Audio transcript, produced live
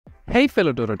Hey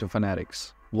fellow Dota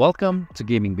fanatics, welcome to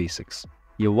Gaming Basics,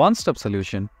 your one-stop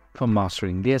solution for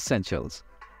mastering the essentials.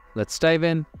 Let's dive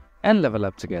in and level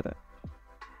up together.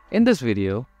 In this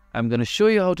video, I'm going to show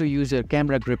you how to use your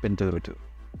camera grip in Dota 2.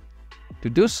 To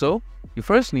do so, you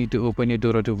first need to open your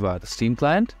Dota 2 via the Steam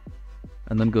client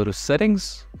and then go to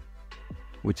Settings,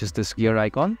 which is this gear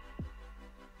icon.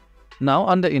 Now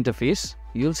under Interface,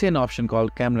 you'll see an option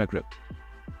called Camera Grip.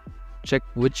 Check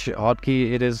which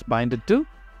hotkey it is binded to.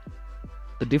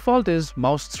 The default is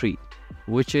mouse 3,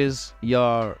 which is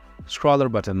your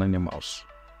scroller button on your mouse.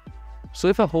 So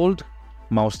if I hold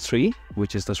mouse 3,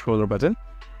 which is the scroller button,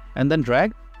 and then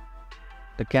drag,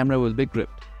 the camera will be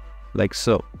gripped, like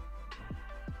so.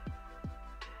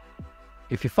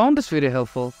 If you found this video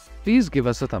helpful, please give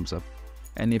us a thumbs up.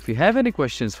 And if you have any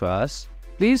questions for us,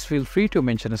 please feel free to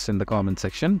mention us in the comment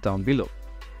section down below.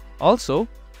 Also,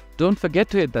 don't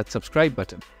forget to hit that subscribe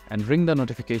button and ring the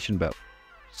notification bell,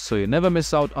 so you never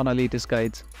miss out on our latest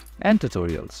guides and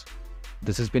tutorials.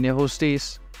 This has been your host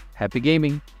Ace. Happy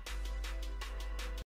gaming!